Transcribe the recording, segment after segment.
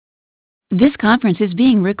This conference is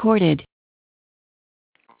being recorded.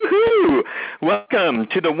 Woo-hoo! Welcome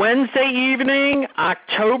to the Wednesday evening,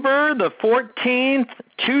 October the 14th,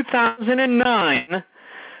 2009,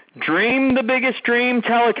 Dream the Biggest Dream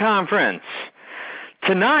teleconference.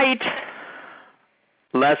 Tonight,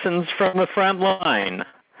 lessons from the front line.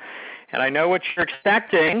 And I know what you're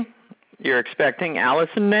expecting. You're expecting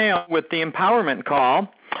Allison Nail with the empowerment call.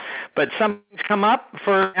 But something's come up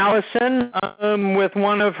for Allison with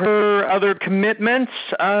one of her other commitments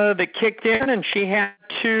that kicked in, and she had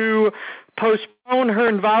to postpone her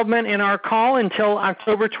involvement in our call until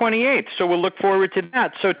October 28th. So we'll look forward to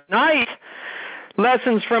that. So tonight,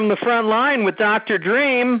 lessons from the front line with Dr.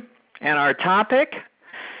 Dream, and our topic,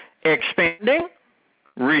 expanding,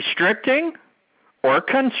 restricting, or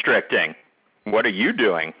constricting. What are you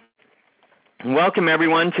doing? Welcome,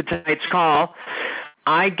 everyone, to tonight's call.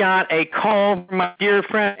 I got a call from my dear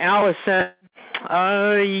friend Allison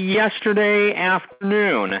yesterday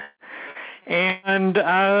afternoon,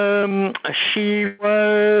 and she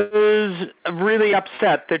was really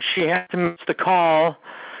upset that she had to miss the call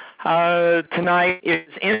tonight.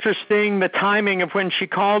 It's interesting, the timing of when she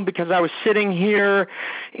called, because I was sitting here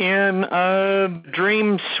in a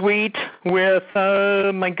Dream Suite with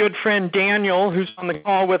my good friend Daniel, who's on the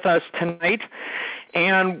call with us tonight.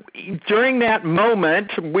 And during that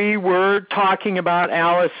moment, we were talking about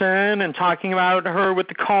Allison and talking about her with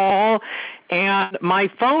the call, and my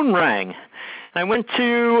phone rang. I went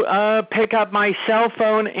to pick up my cell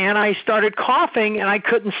phone, and I started coughing, and I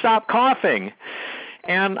couldn't stop coughing.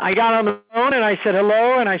 And I got on the phone, and I said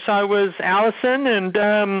hello, and I saw it was Allison,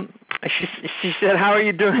 and she said, "How are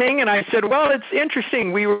you doing?" And I said, "Well, it's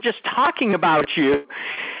interesting. We were just talking about you."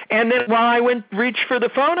 And then while I reached for the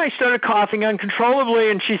phone, I started coughing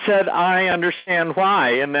uncontrollably, and she said, "I understand why,"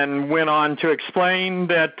 and then went on to explain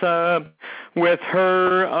that with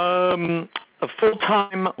her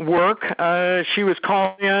full-time work, she was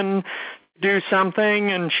called in to do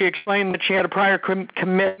something, and she explained that she had a prior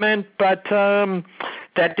commitment, but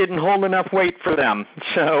that didn't hold enough weight for them.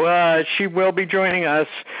 So she will be joining us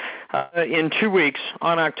in 2 weeks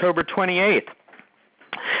on October 28th.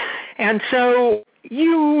 And so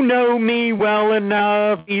you know me well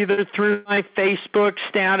enough, either through my Facebook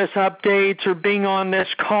status updates or being on this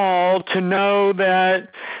call, to know that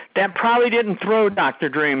that probably didn't throw Dr.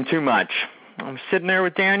 Dream too much. I'm sitting there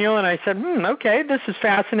with Daniel, and I said, okay, this is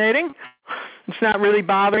fascinating. It's not really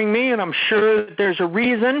bothering me, and I'm sure that there's a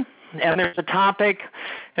reason, and there's a topic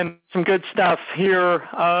and some good stuff here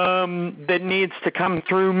that needs to come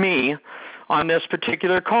through me on this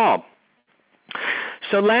particular call.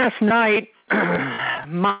 So last night,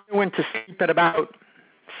 Maya went to sleep at about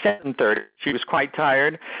 7:30. She was quite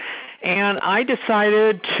tired. And I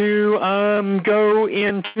decided to go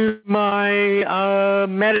into my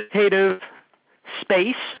meditative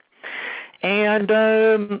space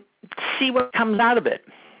and see what comes out of it.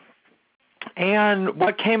 And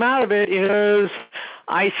what came out of it is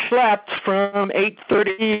I slept from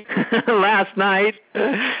 8:30 last night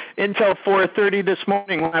until 4:30 this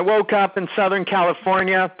morning. When I woke up in Southern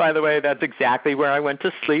California, by the way, that's exactly where I went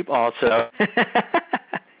to sleep also.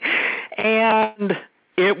 And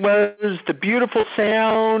it was the beautiful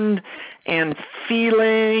sound and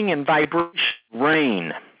feeling and vibration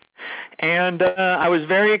rain. And I was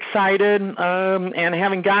very excited, and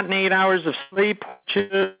having gotten 8 hours of sleep, which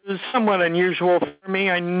is somewhat unusual for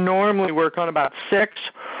me. I normally work on about 6.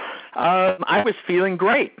 I was feeling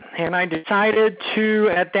great, and I decided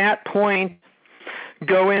to, at that point,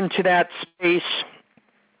 go into that space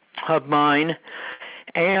of mine.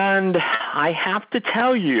 And I have to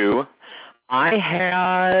tell you, I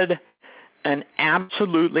had an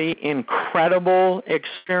absolutely incredible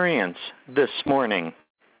experience this morning.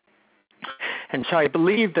 And so I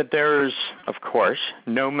believe that there's, of course,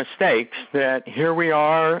 no mistakes, that here we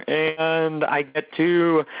are, and I get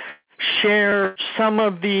to share some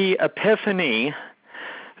of the epiphany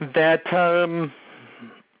that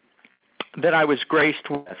that I was graced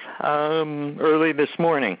with early this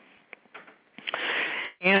morning.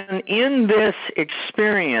 And in this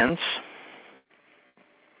experience,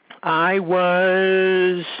 I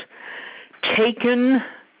was taken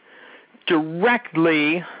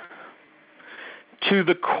directly to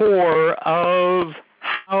the core of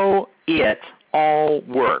how it all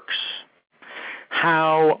works,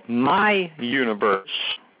 how my universe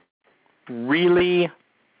really,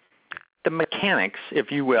 the mechanics,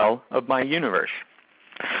 if you will, of my universe.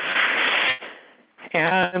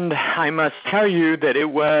 And I must tell you that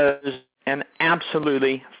it was an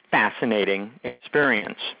absolutely fascinating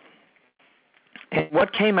experience. And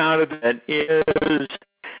what came out of it is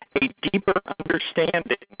a deeper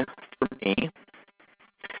understanding for me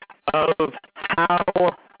of how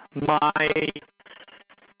my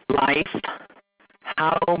life,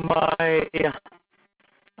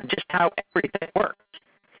 just how everything works.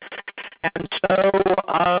 And so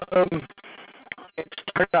it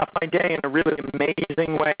started off my day in a really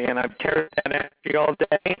amazing way, and I've carried that energy all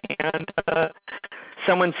day. And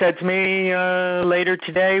someone said to me later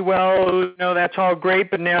today, well, that's all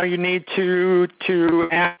great, but now you need to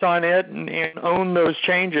act on it and own those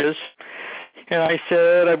changes. And I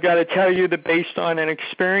said, I've got to tell you that based on an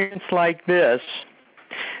experience like this,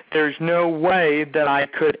 there's no way that I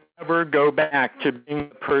could ever go back to being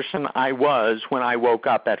the person I was when I woke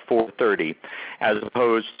up at 4:30 as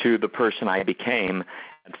opposed to the person I became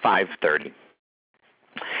at 5:30.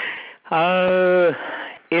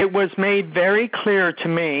 It was made very clear to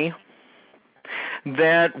me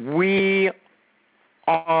that we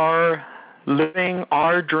are living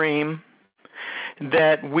our dream,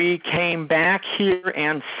 that we came back here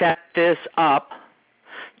and set this up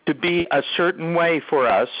to be a certain way for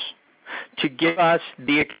us, to give us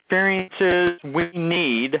the experiences we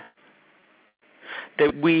need,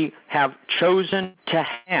 that we have chosen to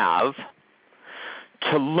have,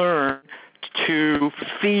 to learn, to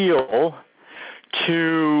feel,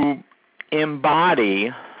 to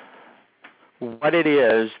embody what it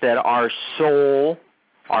is that our soul,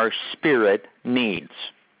 our spirit needs.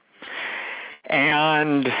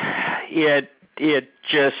 And it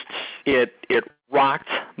rocked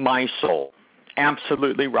my soul,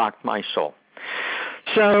 absolutely rocked my soul.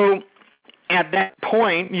 So at that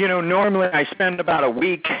point, normally I spend about a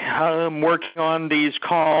week working on these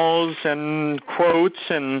calls and quotes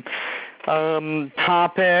and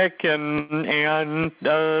topic and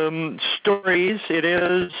stories. It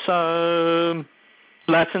is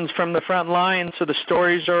lessons from the front line, so the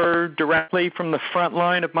stories are directly from the front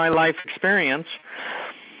line of my life experience.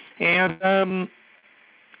 And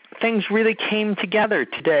things really came together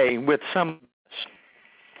today with some of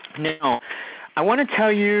this. Now, I want to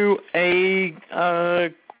tell you a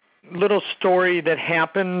little story that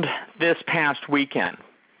happened this past weekend.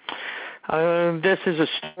 This is a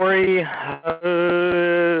story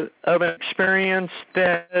of an experience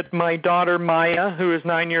that my daughter Maya, who is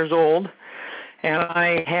 9 years old, and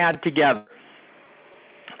I had together.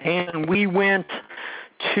 And we went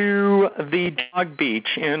to the dog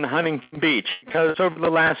beach in Huntington Beach because over the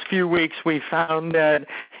last few weeks we found that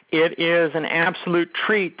it is an absolute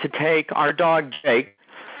treat to take our dog Jake,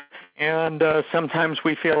 and sometimes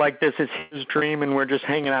we feel like this is his dream and we're just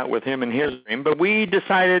hanging out with him in his dream, but we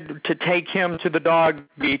decided to take him to the dog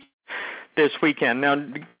beach this weekend. Now,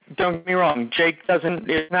 don't get me wrong, Jake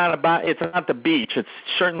it's not the beach. It's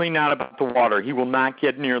certainly not about the water. He will not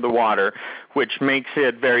get near the water, which makes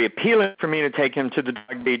it very appealing for me to take him to the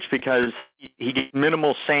dog beach because he gets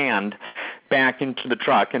minimal sand back into the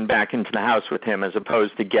truck and back into the house with him as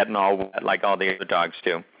opposed to getting all wet like all the other dogs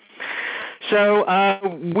do. So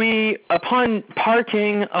upon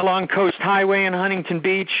parking along Coast Highway in Huntington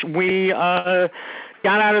Beach, we got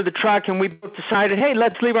out of the truck and we both decided, hey,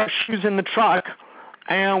 let's leave our shoes in the truck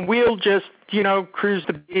and we'll just, cruise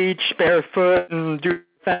the beach barefoot and do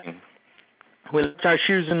the thing. We left our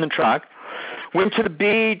shoes in the truck, went to the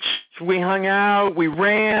beach, we hung out, we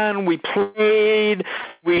ran, we played,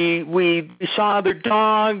 we saw other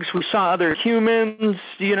dogs, we saw other humans,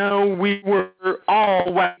 we were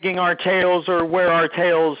all wagging our tails or where our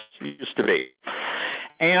tails used to be.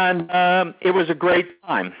 And it was a great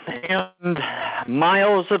time and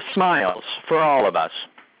miles of smiles for all of us.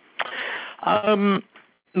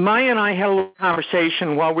 Maya and I had a little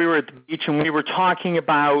conversation while we were at the beach, and we were talking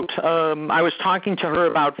about, I was talking to her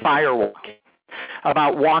about fire walking,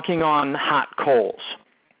 about walking on hot coals.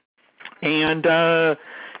 And, I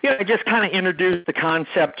just kind of introduced the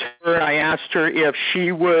concept to her. I asked her if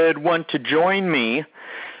she would want to join me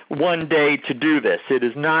one day to do this. It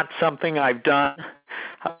is not something I've done.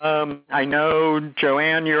 I know,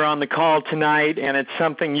 Joanne, you're on the call tonight, and it's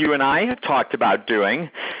something you and I have talked about doing.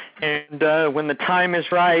 And when the time is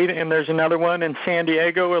right and there's another one in San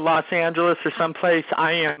Diego or Los Angeles or someplace,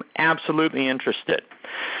 I am absolutely interested.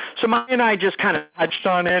 So Maya and I just kind of touched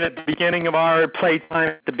on it at the beginning of our playtime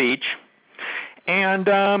at the beach. And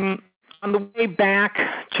on the way back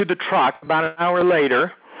to the truck, about an hour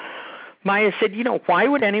later, Maya said, why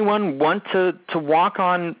would anyone want to walk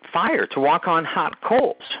on fire, to walk on hot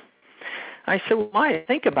coals? I said, well, Maya,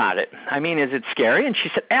 think about it. I mean, is it scary? And she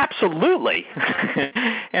said, absolutely.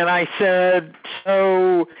 And I said,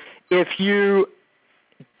 so if you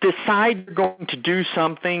decide you're going to do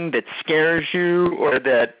something that scares you or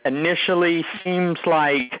that initially seems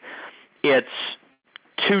like it's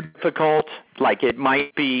too difficult, like it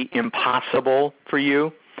might be impossible for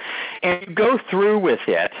you, and you go through with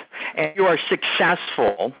it and you are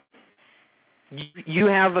successful, you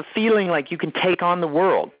have a feeling like you can take on the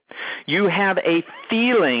world. You have a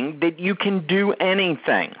feeling that you can do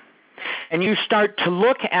anything. And you start to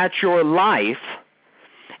look at your life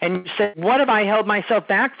and you say, what have I held myself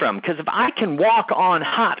back from? Because if I can walk on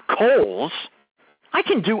hot coals, I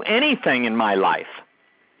can do anything in my life.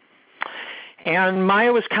 And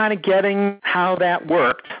Maya was kind of getting how that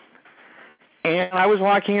worked. And I was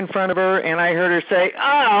walking in front of her, and I heard her say,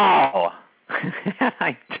 oh!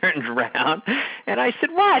 I turned around, and I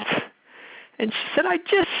said, what? And she said, I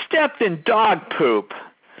just stepped in dog poop.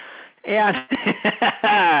 And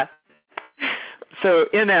so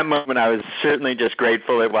in that moment, I was certainly just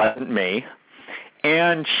grateful it wasn't me.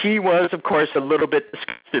 And she was, of course, a little bit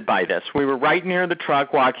disgusted by this. We were right near the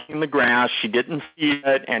truck walking in the grass. She didn't see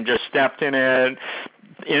it and just stepped in it,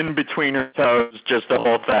 in between her toes, just the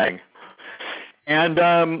whole thing.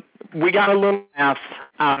 And we got a little laugh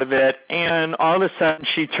out of it, and all of a sudden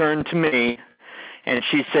she turned to me and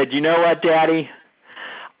she said, you know what, Daddy?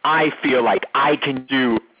 I feel like I can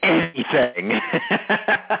do anything.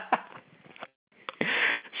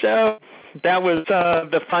 So that was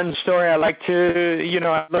the fun story. I like to,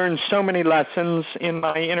 I learned so many lessons in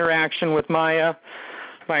my interaction with Maya,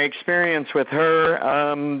 my experience with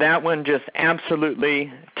her. That one just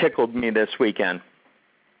absolutely tickled me this weekend.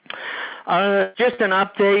 Just an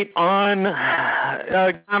update on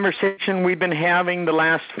a conversation we've been having the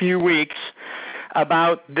last few weeks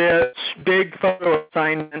about this big photo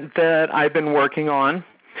assignment that I've been working on.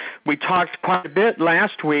 We talked quite a bit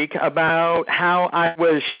last week about how I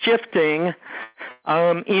was shifting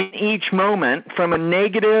in each moment from a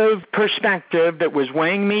negative perspective that was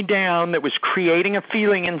weighing me down, that was creating a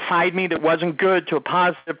feeling inside me that wasn't good, to a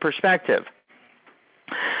positive perspective.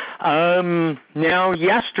 Now,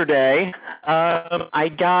 yesterday,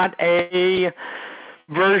 I got a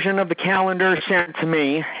version of the calendar sent to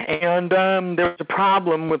me, and there was a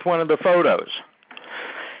problem with one of the photos.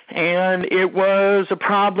 And it was a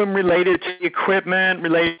problem related to the equipment,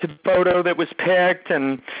 related to the photo that was picked,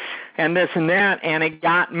 and this and that, and it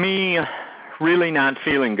got me really not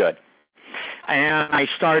feeling good. And I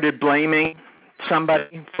started blaming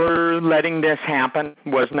somebody for letting this happen,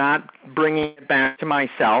 was not bringing it back to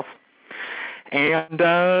myself. And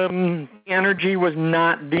the energy was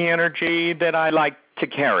not the energy that I like to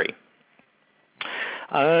carry.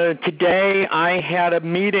 Today I had a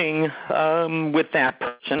meeting with that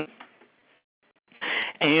person.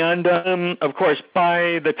 And, of course,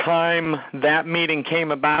 by the time that meeting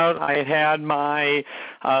came about, I had my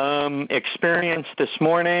experience this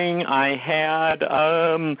morning. I had,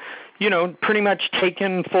 pretty much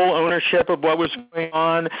taken full ownership of what was going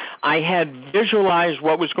on. I had visualized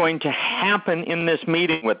what was going to happen in this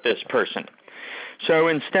meeting with this person. So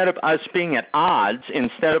instead of us being at odds,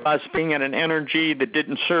 instead of us being at an energy that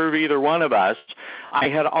didn't serve either one of us, I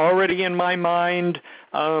had already in my mind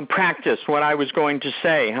practiced what I was going to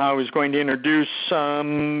say, how I was going to introduce,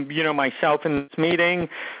 myself in this meeting,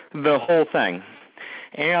 the whole thing.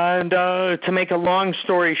 And to make a long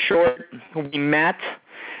story short, we met.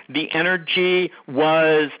 The energy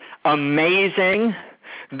was amazing.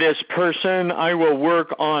 This person I will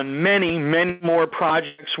work on many, many more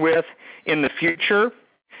projects with in the future.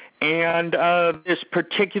 And this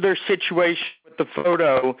particular situation with the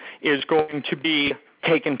photo is going to be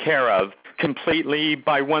taken care of completely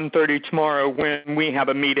by 1:30 tomorrow when we have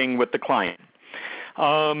a meeting with the client.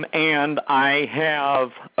 And I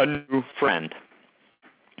have a new friend.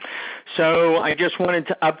 So I just wanted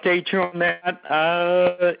to update you on that.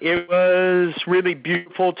 It was really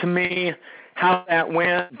beautiful to me how that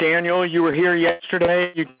went. Daniel, you were here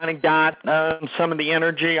yesterday. You kind of got some of the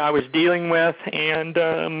energy I was dealing with,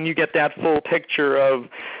 and you get that full picture of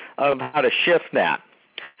how to shift that.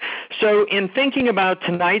 So in thinking about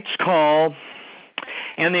tonight's call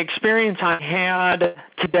and the experience I had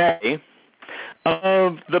today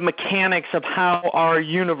of the mechanics of how our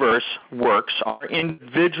universe works, our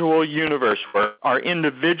individual universe works, our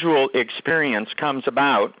individual experience comes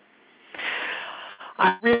about,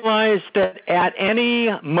 I realized that at any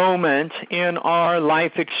moment in our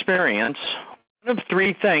life experience, one of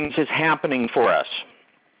three things is happening for us.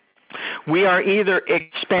 We are either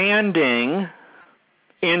expanding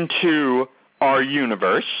into our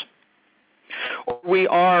universe, or we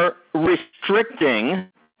are restricting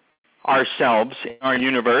ourselves in our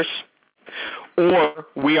universe, or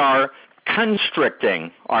we are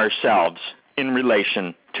constricting ourselves in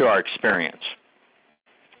relation to our experience.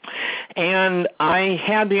 And I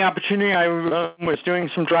had the opportunity, I was doing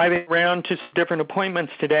some driving around to different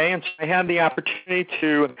appointments today, and so I had the opportunity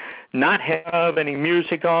to not have any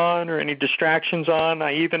music on or any distractions on.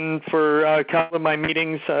 I even, for a couple of my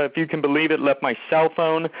meetings, if you can believe it, left my cell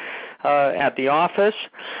phone at the office.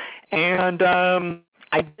 And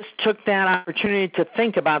I just took that opportunity to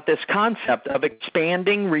think about this concept of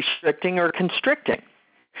expanding, restricting, or constricting.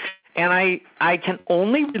 And I can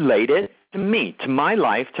only relate it to me, to my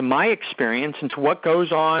life, to my experience, and to what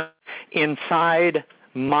goes on inside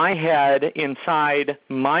my head, inside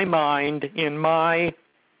my mind, in my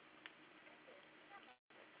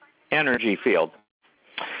energy field.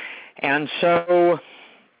 And so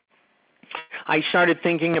I started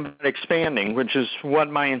thinking about expanding, which is what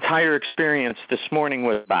my entire experience this morning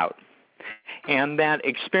was about. And that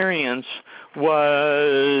experience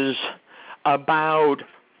was about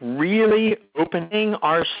really opening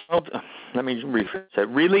ourselves,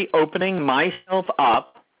 really opening myself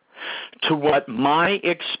up to what my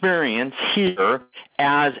experience here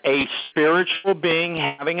as a spiritual being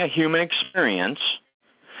having a human experience,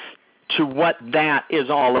 to what that is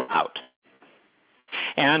all about.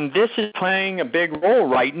 And this is playing a big role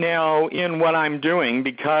right now in what I'm doing,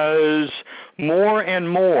 because more and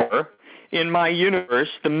more in my universe,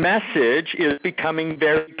 the message is becoming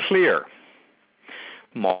very clear.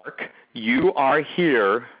 Mark, you are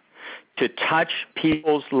here to touch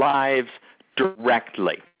people's lives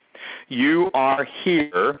directly. You are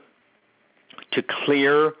here to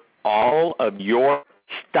clear all of your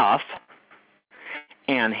stuff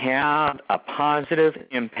and have a positive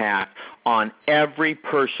impact on every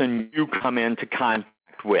person you come into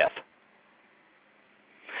contact with.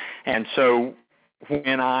 And so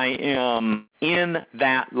when I am in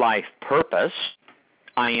that life purpose,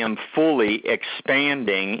 I am fully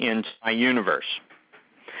expanding into my universe.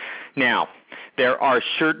 Now, there are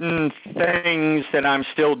certain things that I'm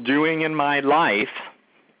still doing in my life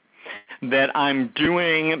that I'm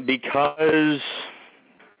doing because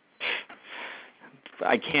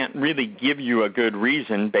I can't really give you a good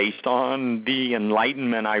reason based on the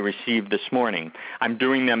enlightenment I received this morning. I'm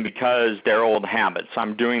doing them because they're old habits.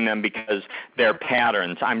 I'm doing them because they're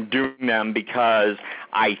patterns. I'm doing them because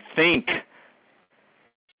I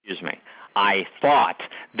thought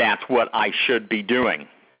that's what I should be doing.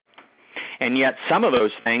 And yet some of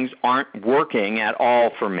those things aren't working at all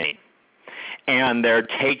for me. And they're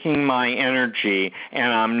taking my energy,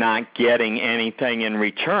 and I'm not getting anything in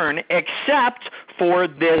return except for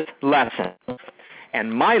this lesson.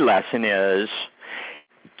 And my lesson is,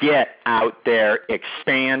 get out there,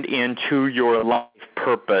 expand into your life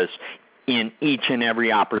purpose in each and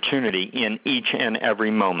every opportunity, in each and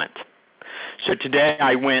every moment. So today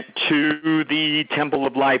I went to the Temple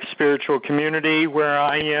of Life Spiritual Community, where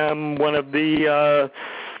I am one of the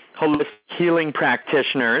holistic healing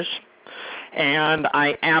practitioners. And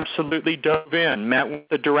I absolutely dove in, met with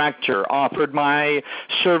the director, offered my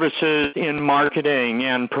services in marketing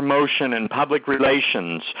and promotion and public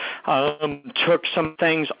relations, took some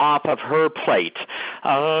things off of her plate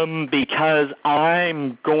because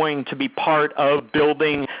I'm going to be part of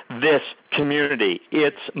building this community.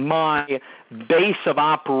 It's my base of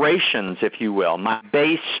operations, if you will, my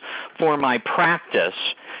base for my practice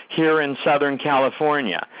here in Southern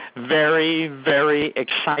California. Very, very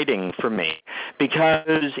exciting for me,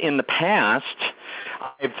 because in the past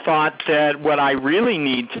I've thought that what I really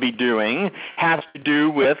need to be doing has to do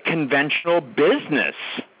with conventional business,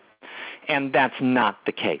 and that's not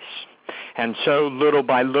the case. And so little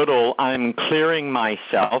by little, I'm clearing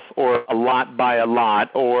myself, or a lot by a lot,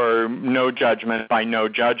 or no judgment by no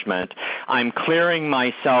judgment. I'm clearing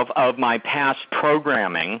myself of my past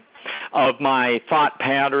programming, of my thought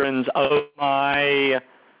patterns, of my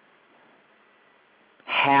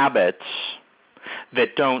habits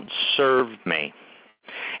that don't serve me.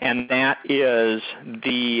 And that is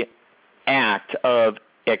the act of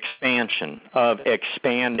expansion, of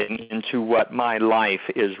expanding into what my life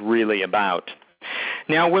is really about.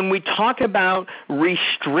 Now, when we talk about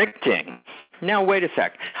restricting, now wait a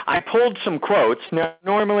sec. I pulled some quotes. Now,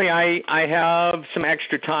 normally I have some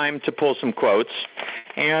extra time to pull some quotes,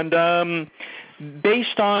 and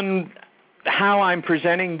based on how I'm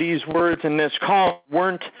presenting these words in this call,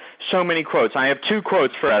 weren't so many quotes. I have two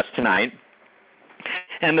quotes for us tonight.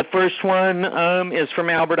 And the first one is from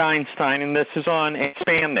Albert Einstein, and this is on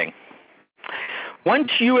expanding.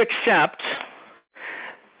 Once you accept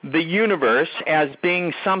the universe as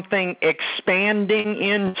being something expanding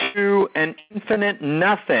into an infinite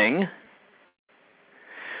nothing,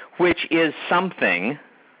 which is something,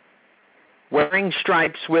 wearing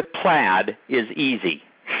stripes with plaid is easy.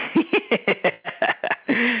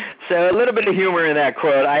 So a little bit of humor in that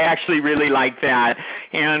quote. I actually really like that.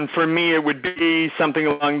 And for me, it would be something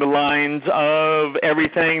along the lines of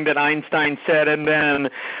everything that Einstein said, and then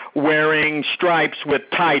wearing stripes with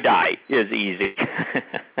tie-dye is easy.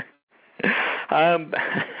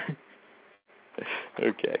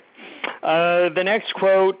 Okay. The next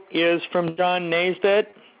quote is from John Naisbitt,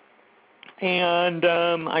 and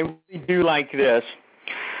I really do like this.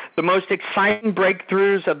 The most exciting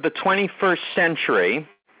breakthroughs of the 21st century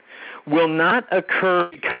will not occur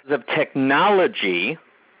because of technology,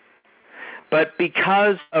 but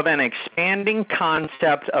because of an expanding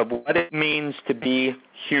concept of what it means to be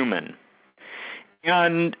human.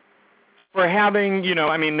 And for having,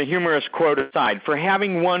 the humorous quote aside, for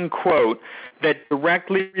having one quote that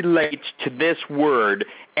directly relates to this word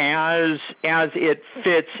as it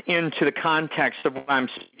fits into the context of what I'm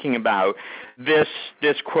speaking about, this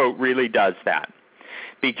quote really does that.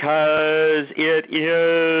 Because it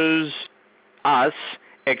is us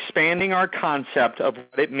expanding our concept of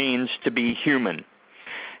what it means to be human.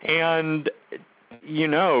 And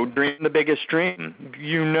dream the biggest dream.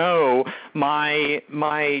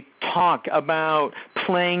 My talk about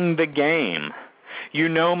playing the game.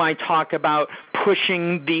 My talk about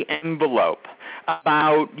pushing the envelope,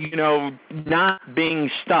 about, not being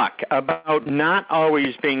stuck, about not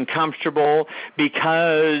always being comfortable,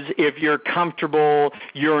 because if you're comfortable,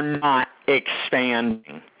 you're not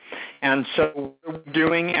expanding. And so what we're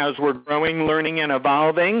doing as we're growing, learning, and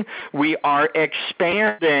evolving, we are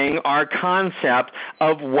expanding our concept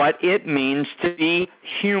of what it means to be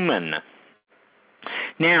human.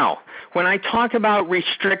 Now, when I talk about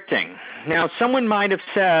restricting, now someone might have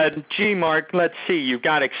said, gee, Mark, let's see, you've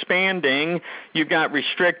got expanding, you've got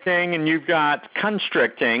restricting, and you've got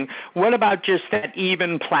constricting. What about just that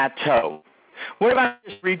even plateau? What about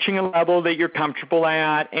just reaching a level that you're comfortable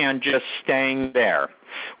at and just staying there?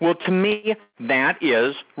 Well, to me, that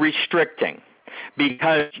is restricting,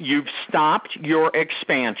 because you've stopped your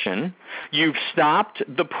expansion, you've stopped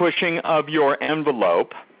the pushing of your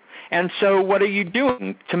envelope, and so what are you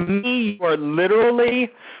doing? To me, you are literally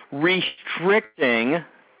restricting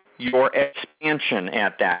your expansion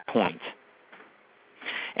at that point.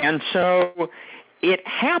 And so it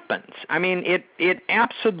happens. It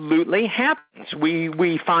absolutely happens.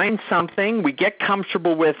 We find something, we get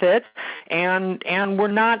comfortable with it, and we're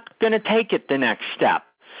not going to take it the next step.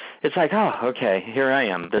 It's like, oh, okay, here I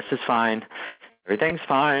am. This is fine. Everything's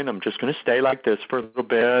fine. I'm just going to stay like this for a little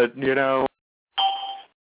bit,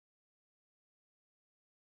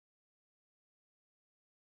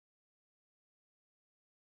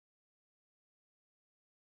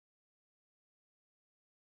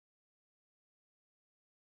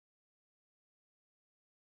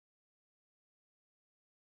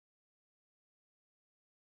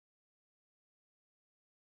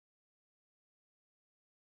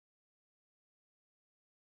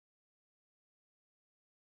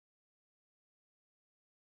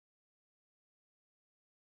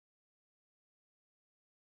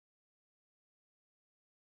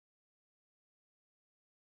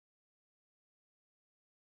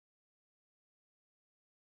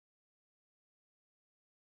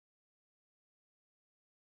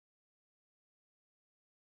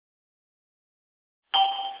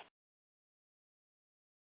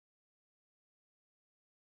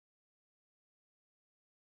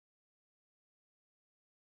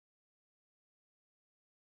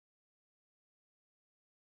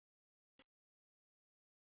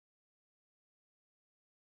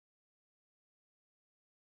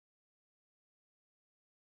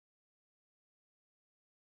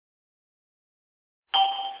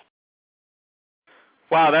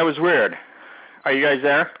 Wow, that was weird. Are you guys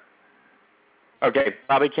there? Okay,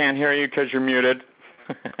 probably can't hear you because you're muted.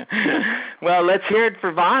 Well, let's hear it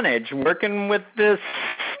for Vonage, working with this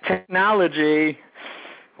technology.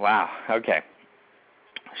 Wow, okay.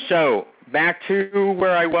 So back to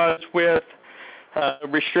where I was with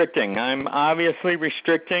restricting. I'm obviously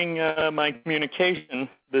restricting my communication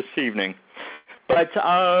this evening. But,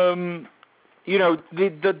 the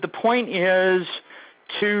point is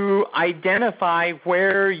to identify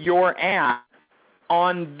where you're at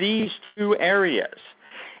on these two areas,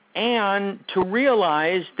 and to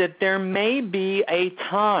realize that there may be a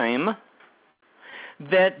time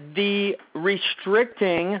that the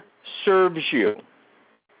restricting serves you.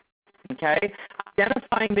 Okay?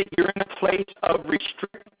 Identifying that you're in a place of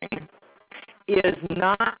restricting is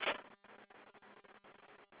not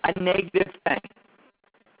a negative thing.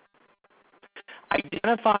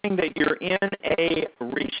 Identifying that you're in a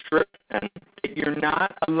restriction, that you're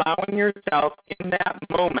not allowing yourself in that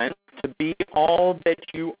moment to be all that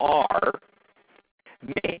you are,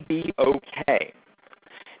 may be okay.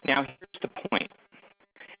 Now, here's the point.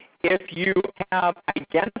 If you have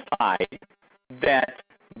identified that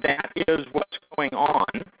that is what's going on,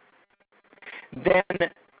 then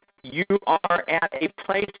you are at a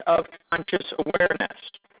place of conscious awareness.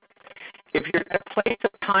 If you're at a place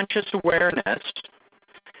of conscious awareness,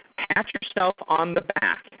 pat yourself on the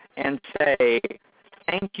back and say,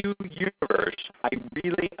 thank you, universe. I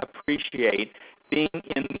really appreciate being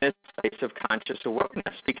in this place of conscious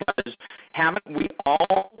awareness, because haven't we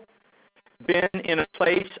all been in a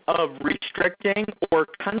place of restricting or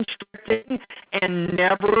constricting and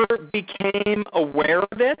never became aware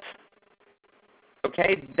of it?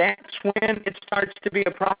 Okay, that's when it starts to be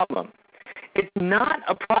a problem. It's not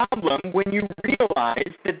a problem when you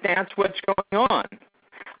realize that that's what's going on.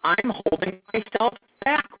 I'm holding myself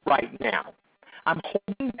back right now. I'm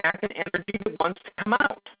holding back an energy that wants to come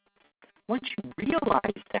out. Once you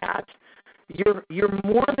realize that, you're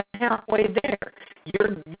more than halfway there.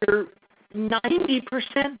 You're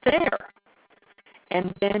 90% there.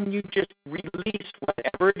 And then you just release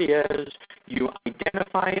whatever it is. You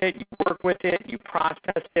identify it, you work with it, you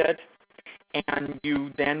process it, and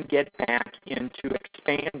you then get back into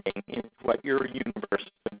expanding into what your universe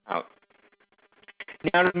is about.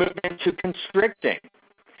 Now to move into constricting.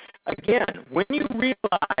 Again, when you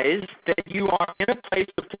realize that you are in a place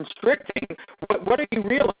of constricting, what are you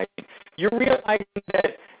realizing? You're realizing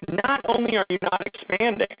that not only are you not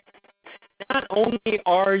expanding, not only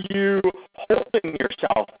are you holding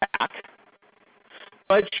yourself back,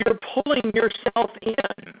 but you're pulling yourself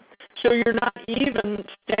in. So you're not even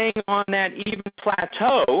staying on that even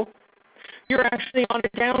plateau. You're actually on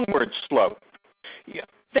a downward slope.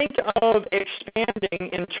 Think of expanding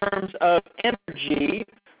in terms of energy,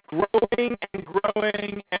 growing and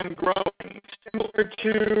growing and growing, similar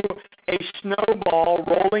to a snowball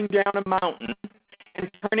rolling down a mountain and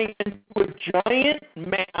turning into a giant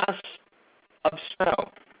mass of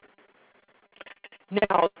snow.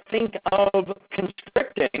 Now think of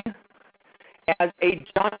constricting as a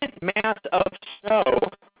giant mass of snow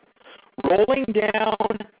rolling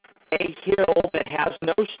down a hill that has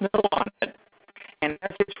no snow on it, and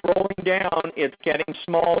as it's rolling down, it's getting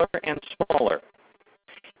smaller and smaller.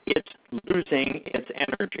 It's losing its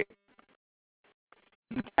energy.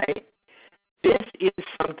 Okay? This is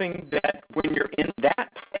something that when you're in that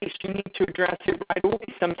place, you need to address it right away.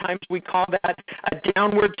 Sometimes we call that a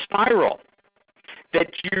downward spiral. That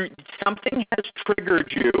something has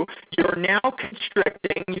triggered you. You're now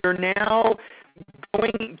constricting. You're now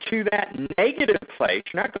going to that negative place.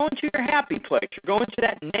 You're not going to your happy place. You're going to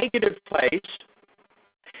that negative place,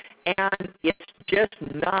 and it's just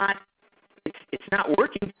not. It's not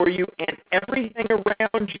working for you, and everything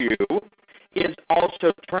around you is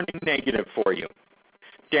also turning negative for you.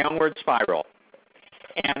 Downward spiral.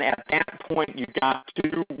 And at that point, you got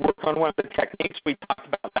to work on one of the techniques we talked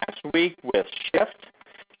about last week with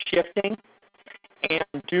shifting,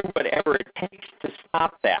 and do whatever it takes to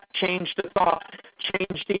stop that. Change the thought,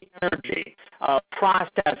 change the energy,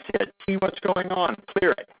 process it, see what's going on,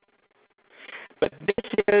 clear it. But this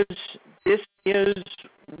is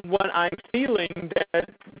what I'm feeling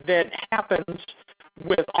that happens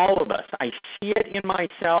with all of us. I see it in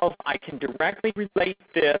myself. I can directly relate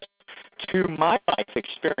this to my life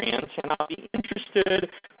experience, and I'll be interested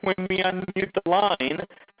when we unmute the line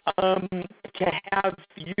to have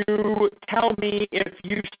you tell me if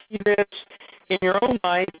you see this in your own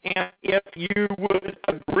life and if you would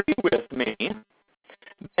agree with me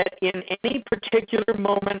that in any particular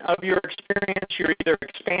moment of your experience, you're either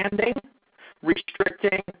expanding,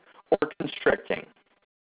 restricting, or constricting.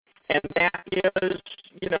 And that is,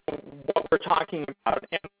 what we're talking about.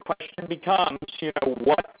 And the question becomes,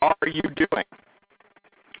 what are you doing?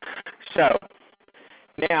 So,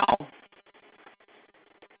 now,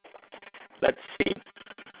 let's see.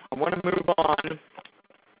 I want to move on.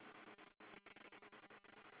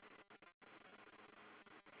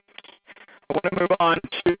 I want to move on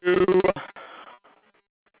to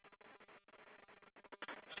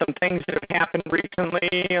some things that have happened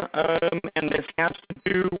recently, and this has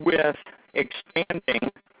to do with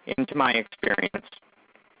expanding into my experience.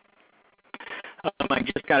 I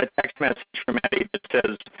just got a text message from Eddie that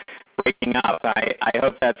says breaking up. I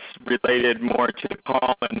hope that's related more to the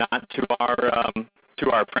call and not to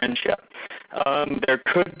our friendship. There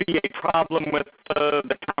could be a problem with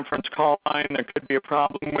the conference call line. There could be a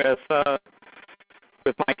problem with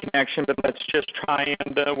my connection, but let's just try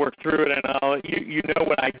and work through it. And you know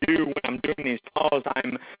what I do when I'm doing these calls.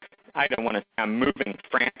 I don't want to say I'm moving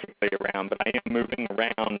frantically around, but I am moving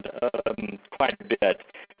around quite a bit.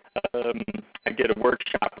 I did a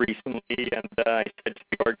workshop recently, and I said to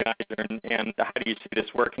the and how do you see this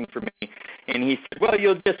working for me? And he said, well,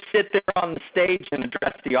 you'll just sit there on the stage and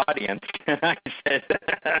address the audience. And I said,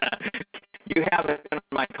 you haven't been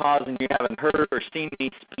on my cause and you haven't heard or seen me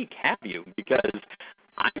speak, have you? Because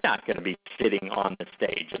I'm not going to be sitting on the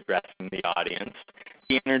stage addressing the audience.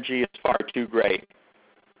 The energy is far too great.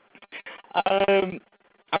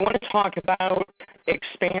 I want to talk about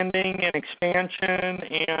expanding and expansion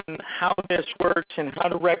and how this works and how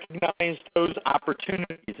to recognize those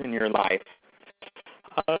opportunities in your life.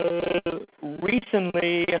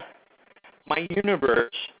 Recently, my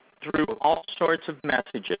universe, through all sorts of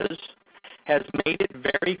messages, has made it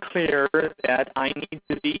very clear that I need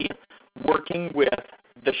to be working with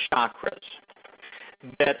the chakras,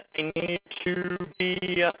 that I need to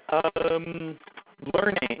be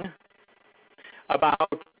learning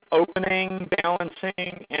about opening,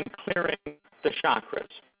 balancing, and clearing the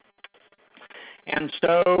chakras. And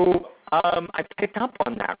so I picked up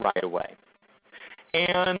on that right away.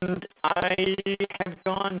 And I have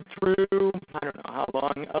gone through, I don't know how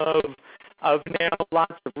long, of now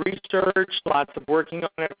lots of research, lots of working on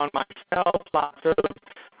it on myself, lots of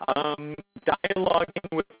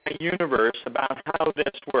dialoguing with my universe about how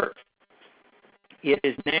this works. It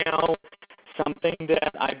is now something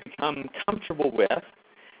that I've become comfortable with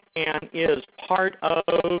and is part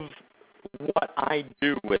of what I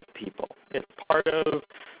do with people. It's part of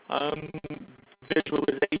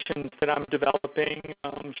visualizations that I'm developing,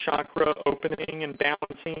 chakra opening and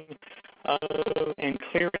balancing and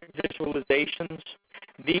clearing visualizations.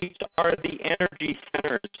 These are the energy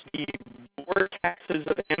centers, the vortexes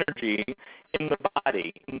of energy in the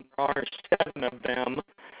body. There are 7 of them.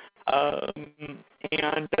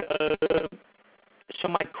 So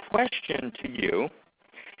my question to you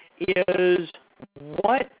is,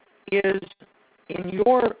 what is, in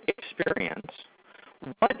your experience,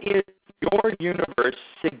 what is your universe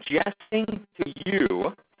suggesting to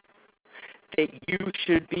you that you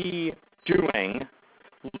should be doing,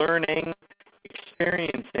 learning,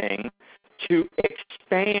 experiencing to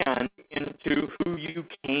expand into who you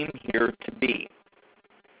came here to be?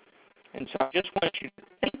 And so I just want you to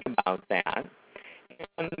think about that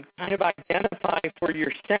and kind of identify for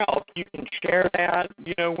yourself. You can share that,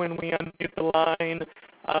 when we unmute the line,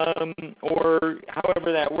 or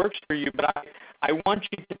however that works for you. But I want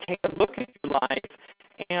you to take a look at your life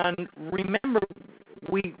and remember,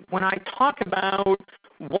 when I talk about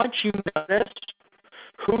what you notice,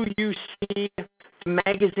 who you see, the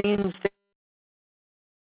magazines,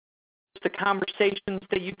 the conversations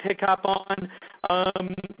that you pick up on,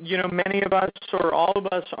 many of us or all of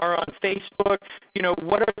us are on Facebook.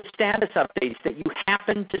 What are the status updates that you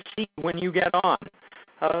happen to see when you get on?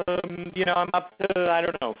 I'm up to,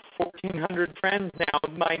 1,400 friends now.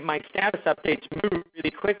 My status updates move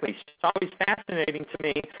really quickly. So it's always fascinating to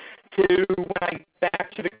me when I get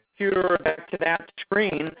back to the computer or back to that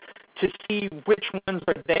screen to see which ones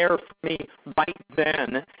are there for me right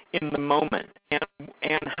then in the moment,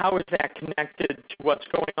 and how is that connected to what's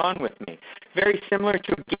going on with me. Very similar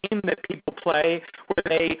to a game that people play where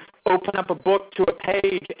they open up a book to a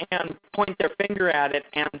page and point their finger at it,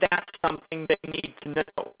 and that's something they need to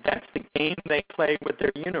know. That's the game they play with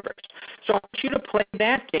their universe. So I want you to play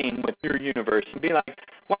that game with your universe and be like,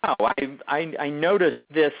 wow, I noticed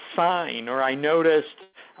this sign, or I noticed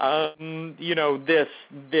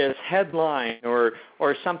this headline or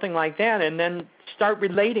something like that, and then start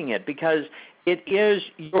relating it, because it is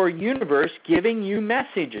your universe giving you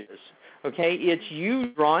messages. Okay, it's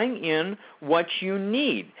you drawing in what you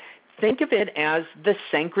need. Think of it as the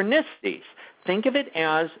synchronicities. Think of it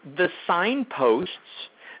as the signposts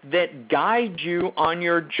that guide you on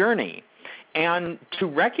your journey. And to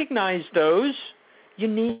recognize those, you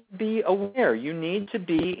need to be aware. You need to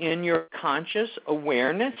be in your conscious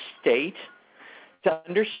awareness state to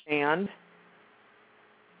understand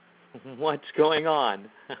what's going on.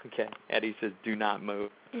 Okay, Eddie says, do not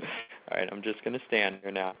move. All right, I'm just going to stand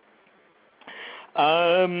here now.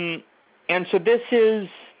 And so this is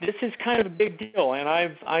kind of a big deal, and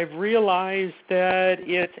I've realized that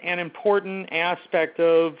it's an important aspect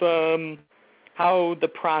of how the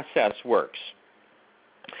process works.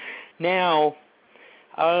 Now,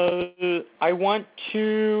 I want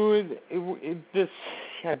to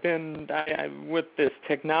with this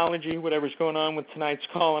technology, whatever's going on with tonight's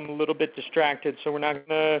call, I'm a little bit distracted, so we're not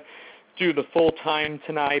going to do the full time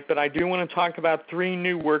tonight. But I do want to talk about 3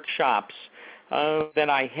 new workshops that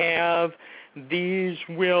I have. These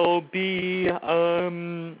will be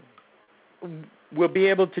we'll be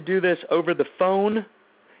able to do this over the phone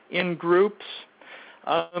in groups.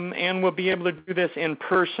 And we'll be able to do this in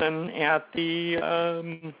person at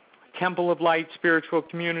the Temple of Light Spiritual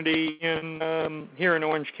Community here in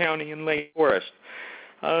Orange County in Lake Forest.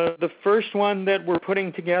 The first one that we're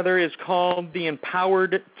putting together is called the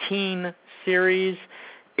Empowered Teen Series.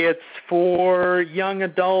 It's for young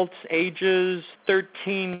adults ages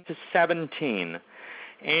 13 to 17.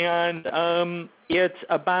 And it's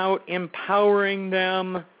about empowering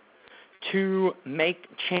them to make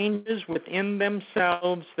changes within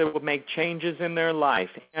themselves that will make changes in their life.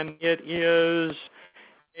 And it is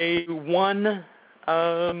a one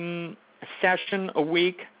session a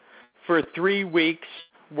week for 3 weeks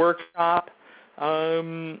workshop.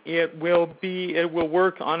 It will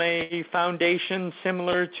work on a foundation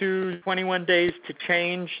similar to 21 Days to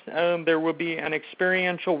Change. There will be an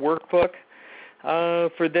experiential workbook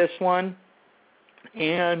for this one,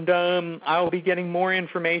 and I'll be getting more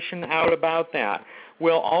information out about that.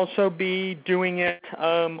 We'll also be doing it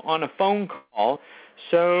on a phone call,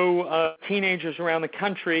 so teenagers around the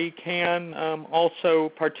country can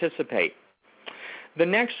also participate. The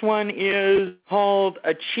next one is called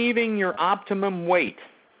Achieving Your Optimum Weight.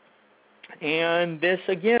 And this,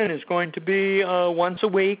 again, is going to be once a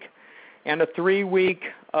week and a 3-week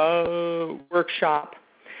workshop.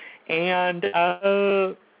 And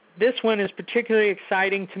this one is particularly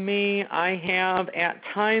exciting to me. I have, at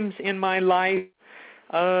times in my life,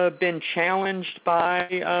 been challenged by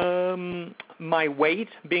my weight,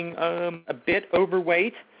 being a bit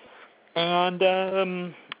overweight.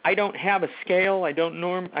 And I don't have a scale. I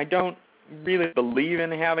don't really believe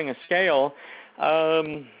in having a scale,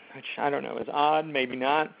 which I don't know is odd, maybe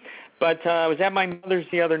not. But I was at my mother's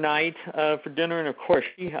the other night for dinner, and of course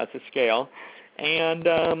she has a scale.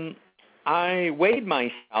 And I weighed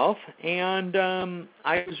myself, and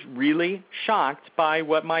I was really shocked by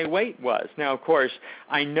what my weight was. Now, of course,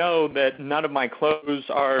 I know that none of my clothes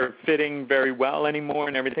are fitting very well anymore,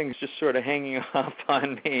 and everything's just sort of hanging off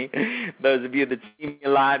on me. Those of you that see me a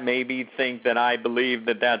lot maybe think that I believe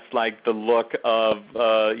that that's like the look of,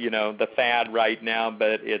 the fad right now,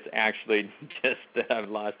 but it's actually just that I've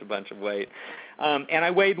lost a bunch of weight. And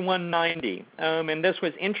I weighed 190. And this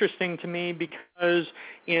was interesting to me because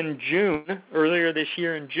in June, earlier this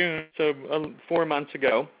year in June, so 4 months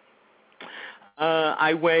ago,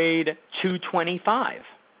 I weighed 225.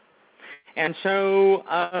 And so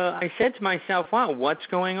I said to myself, wow, what's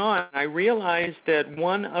going on? I realized that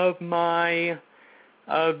one of my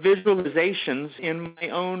visualizations in my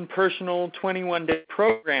own personal 21-day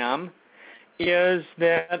program is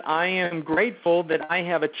that I am grateful that I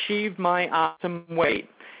have achieved my optimum weight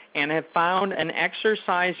and have found an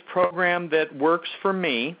exercise program that works for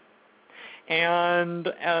me. And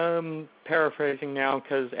paraphrasing now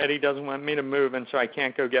because Eddie doesn't want me to move and so I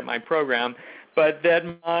can't go get my program, but that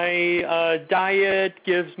my diet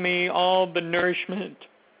gives me all the nourishment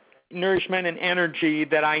and energy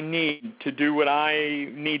that I need to do what I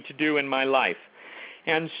need to do in my life.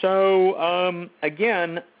 And so,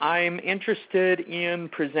 again, I'm interested in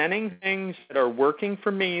presenting things that are working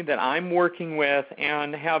for me, that I'm working with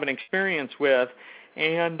and have an experience with,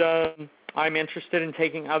 and I'm interested in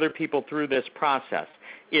taking other people through this process.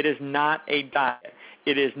 It is not a diet.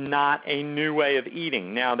 It is not a new way of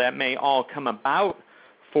eating. Now, that may all come about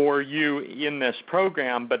for you in this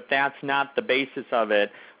program, but that's not the basis of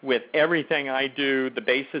it. With everything I do, the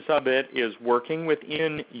basis of it is working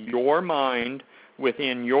within your mind,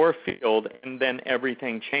 within your field, and then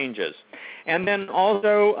everything changes. And then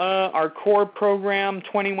also our core program,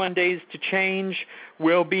 21 Days to Change,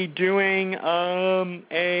 will be doing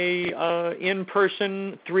a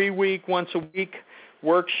in-person 3-week, once-a-week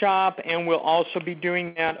workshop, and we'll also be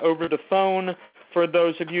doing that over the phone. For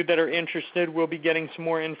those of you that are interested, we'll be getting some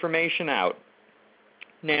more information out.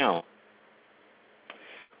 Now,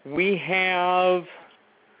 we have...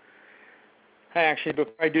 Actually,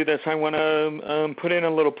 before I do this, I want to put in a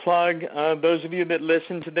little plug. Those of you that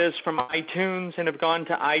listen to this from iTunes and have gone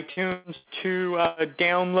to iTunes to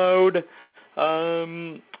download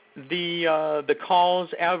the calls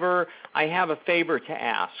ever, I have a favor to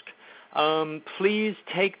ask. Please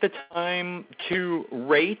take the time to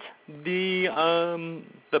rate the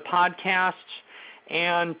podcasts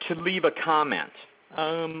and to leave a comment.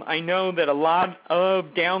 I know that a lot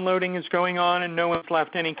of downloading is going on and no one's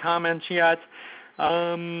left any comments yet.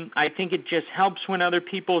 I think it just helps when other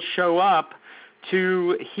people show up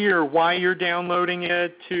to hear why you're downloading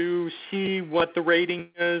it, to see what the rating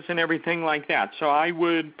is and everything like that. So I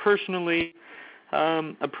would personally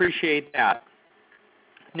appreciate that.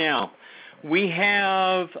 Now, we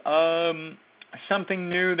have something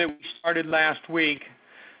new that we started last week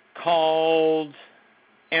called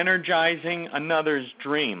Energizing Another's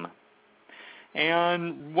Dream.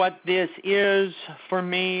 And what this is for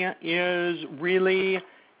me is really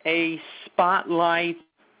a spotlight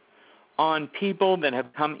on people that have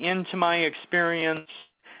come into my experience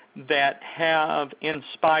that have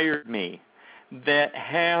inspired me, that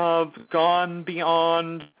have gone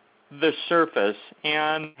beyond the surface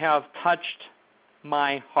and have touched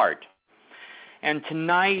my heart. And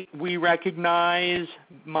tonight we recognize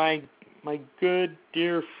my good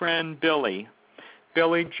dear friend Billy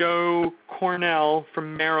Joe Cornell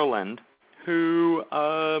from Maryland, who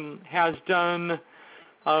has done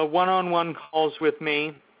one-on-one calls with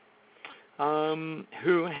me,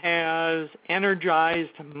 who has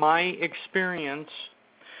energized my experience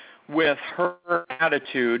with her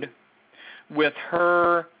attitude, with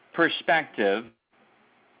her perspective.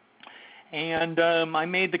 And I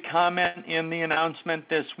made the comment in the announcement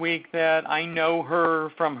this week that I know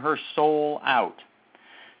her from her soul out.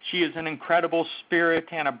 She is an incredible spirit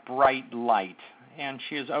and a bright light, and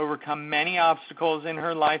she has overcome many obstacles in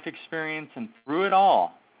her life experience, and through it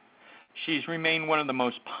all, she's remained one of the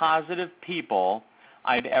most positive people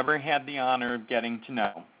I've ever had the honor of getting to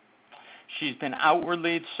know. She's been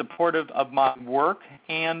outwardly supportive of my work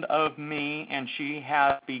and of me, and she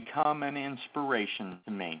has become an inspiration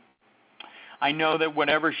to me. I know that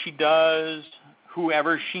whatever she does,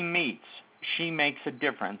 whoever she meets, she makes a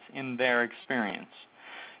difference in their experience.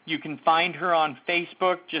 You can find her on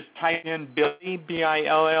Facebook. Just type in Billie,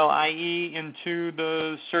 B-I-L-L-I-E, into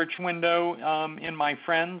the search window in My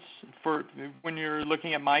Friends for when you're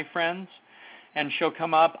looking at My Friends, and she'll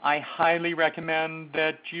come up. I highly recommend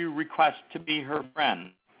that you request to be her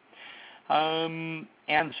friend.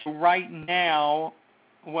 And so right now,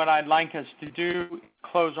 what I'd like us to do is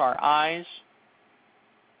close our eyes.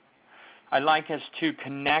 I'd like us to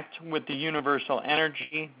connect with the universal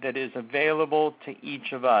energy that is available to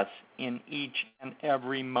each of us in each and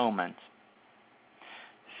every moment.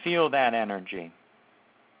 Feel that energy.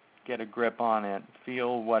 Get a grip on it.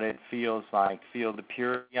 Feel what it feels like. Feel the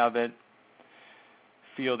purity of it.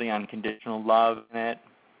 Feel the unconditional love in it.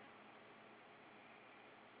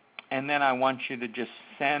 And then I want you to just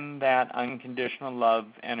send that unconditional love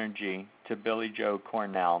energy to Billie Joe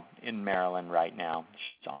Cornell in Maryland right now.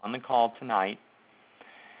 She's on the call tonight.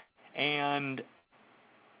 And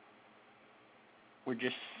we're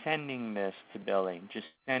just sending this to Billie, just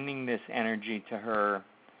sending this energy to her,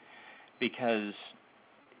 because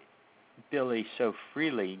Billie so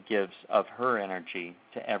freely gives of her energy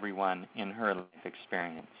to everyone in her life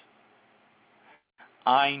experience.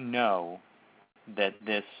 I know that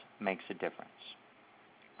this makes a difference.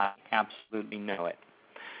 I absolutely know it.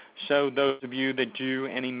 So those of you that do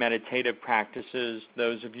any meditative practices,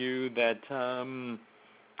 those of you that,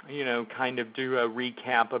 kind of do a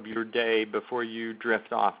recap of your day before you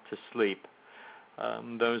drift off to sleep,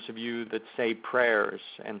 those of you that say prayers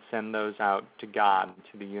and send those out to God,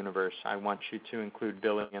 to the universe, I want you to include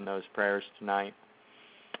Billie in those prayers tonight,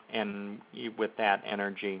 and with that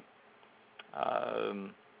energy,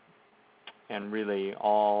 and really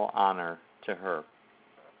all honor to her.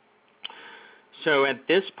 So at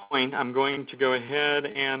this point, I'm going to go ahead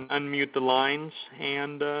and unmute the lines,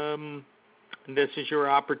 and this is your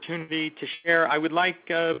opportunity to share. I would like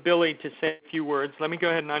Billie to say a few words. Let me go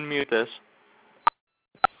ahead and unmute this.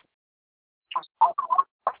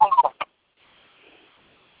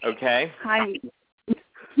 Okay. Hi.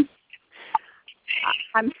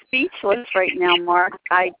 I'm speechless right now, Mark.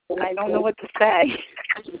 I don't know what to say.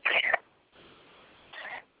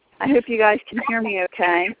 I hope you guys can hear me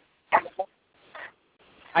okay.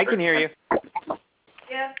 I can hear you.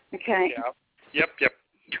 Yeah. Okay. Yeah. Yep.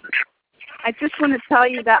 I just want to tell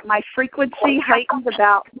you that my frequency heightened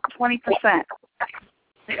about 20%.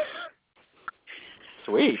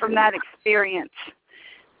 Sweet. From that experience.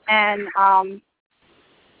 And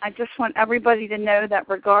I just want everybody to know that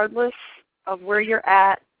regardless of where you're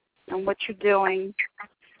at and what you're doing,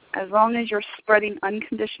 as long as you're spreading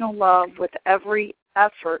unconditional love with every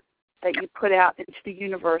effort that you put out into the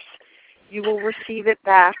universe, you will receive it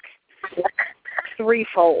back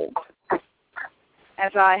threefold,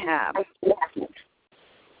 as I have.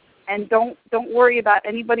 And don't worry about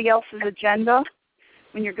anybody else's agenda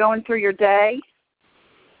when you're going through your day,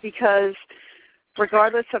 because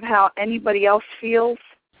regardless of how anybody else feels,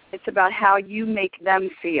 it's about how you make them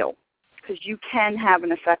feel, because you can have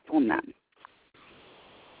an effect on them.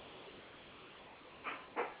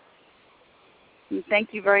 And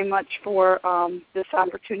thank you very much for this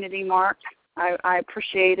opportunity, Mark. I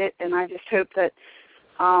appreciate it, and I just hope that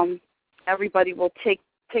everybody will take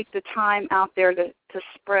the time out there to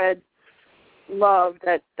spread love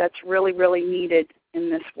that's really, really needed in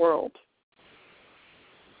this world.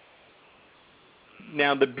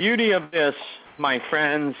 Now, the beauty of this, my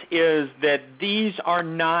friends, is that these are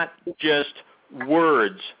not just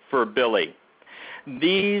words for Billy.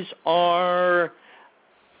 These are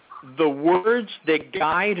the words that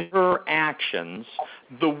guide her actions,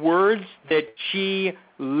 the words that she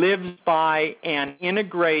lives by and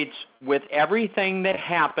integrates with everything that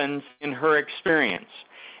happens in her experience.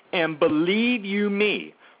 And believe you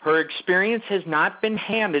me, her experience has not been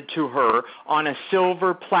handed to her on a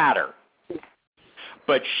silver platter.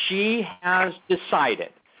 But she has decided,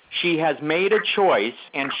 she has made a choice,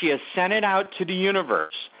 and she has sent it out to the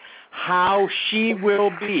universe how she will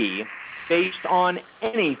be based on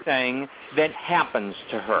anything that happens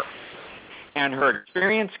to her. And her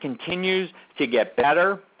experience continues to get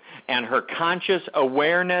better, and her conscious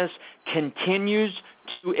awareness continues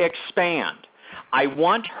to expand. I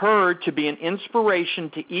want her to be an inspiration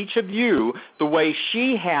to each of you the way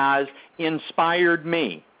she has inspired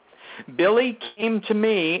me. Billy came to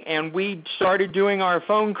me, and we started doing our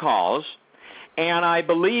phone calls, and I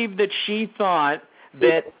believe that she thought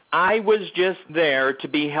that I was just there to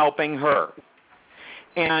be helping her.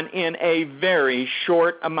 And in a very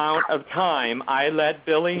short amount of time, I let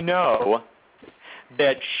Billy know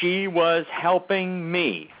that she was helping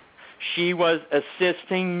me. She was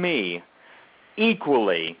assisting me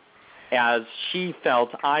equally as she felt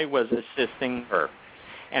I was assisting her.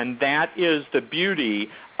 And that is the beauty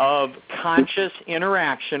of conscious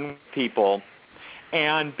interaction with people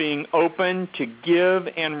and being open to give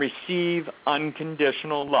and receive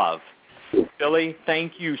unconditional love. Billy,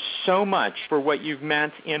 thank you so much for what you've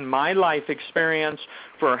meant in my life experience,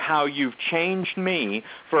 for how you've changed me,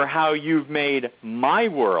 for how you've made my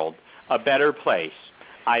world a better place.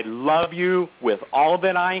 I love you with all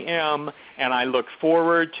that I am, and I look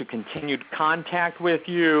forward to continued contact with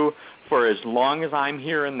you for as long as I'm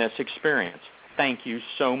here in this experience. Thank you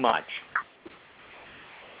so much.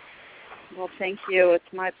 Well, thank you. It's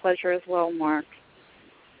my pleasure as well, Mark.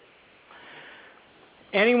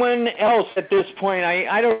 Anyone else at this point?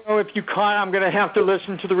 I don't know if you caught, I'm going to have to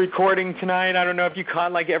listen to the recording tonight. I don't know if you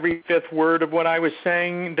caught like every fifth word of what I was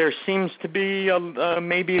saying. There seems to be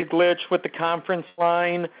maybe a glitch with the conference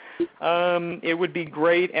line. It would be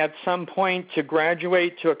great at some point to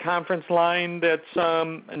graduate to a conference line that's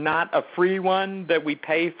not a free one that we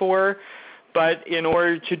pay for. But in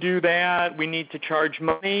order to do that, we need to charge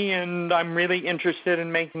money, and I'm really interested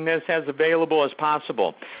in making this as available as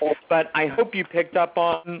possible. But I hope you picked up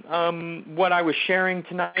on what I was sharing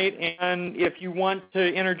tonight, and if you want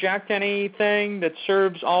to interject anything that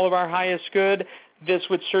serves all of our highest good, this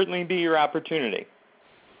would certainly be your opportunity.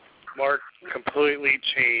 Mark, completely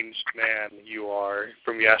changed man you are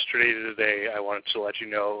from yesterday to today. I wanted to let you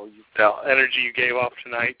know the energy you gave off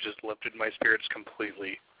tonight just lifted my spirits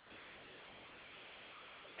completely.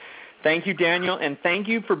 Thank you, Daniel, and thank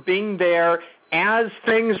you for being there as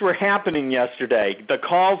things were happening yesterday. The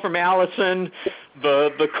call from Allison,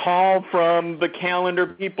 the call from the calendar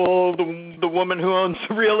people, the woman who owns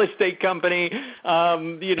the real estate company,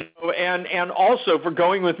 and also for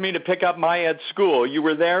going with me to pick up Maya at school. You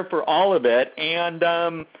were there for all of it, and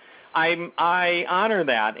I honor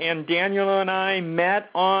that. And Daniel and I met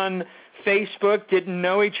on Facebook, didn't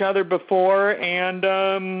know each other before, and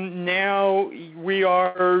now we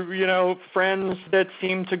are, friends that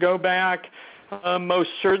seem to go back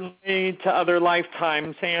most certainly to other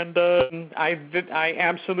lifetimes, and I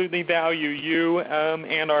absolutely value you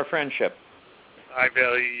and our friendship. I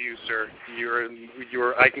value you, sir.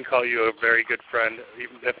 You're. I can call you a very good friend,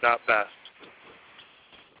 even if not best.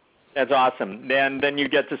 That's awesome. Then you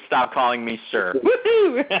get to stop calling me sir.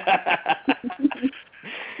 Woohoo!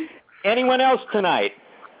 Anyone else tonight?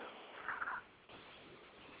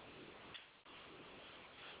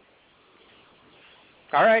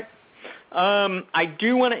 All right. I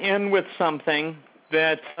do want to end with something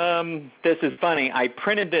that, this is funny. I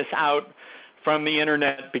printed this out from the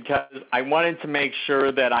internet because I wanted to make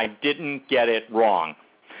sure that I didn't get it wrong.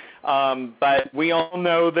 But we all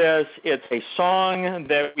know this. It's a song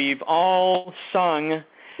that we've all sung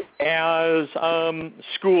as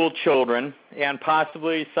school children, and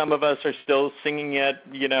possibly some of us are still singing it,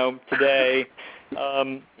 today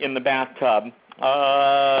in the bathtub.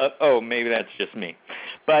 Maybe that's just me.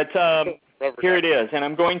 But here it is, and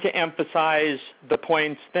I'm going to emphasize the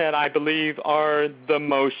points that I believe are the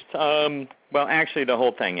most, actually the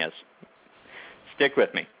whole thing is. Stick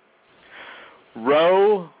with me.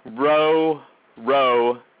 Row, row,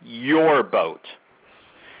 row your boat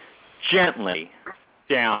gently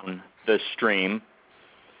down the stream.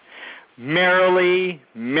 Merrily,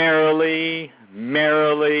 merrily,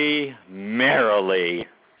 merrily, merrily,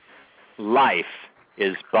 life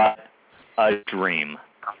is but a dream.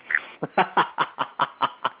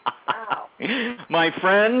 Wow. My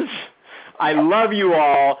friends, I love you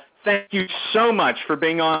all. Thank you so much for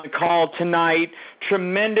being on the call tonight.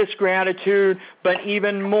 Tremendous gratitude, but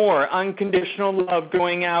even more unconditional love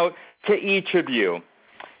going out to each of you.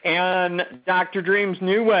 And Dr. Dream's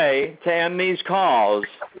new way to end these calls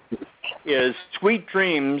is sweet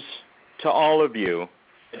dreams to all of you,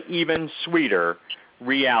 even sweeter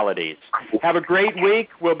realities. Have a great week.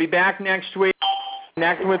 We'll be back next week.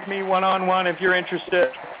 Connect with me one-on-one if you're interested.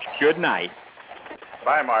 Good night.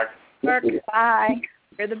 Bye, Mark. Mark, bye.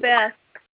 You're the best.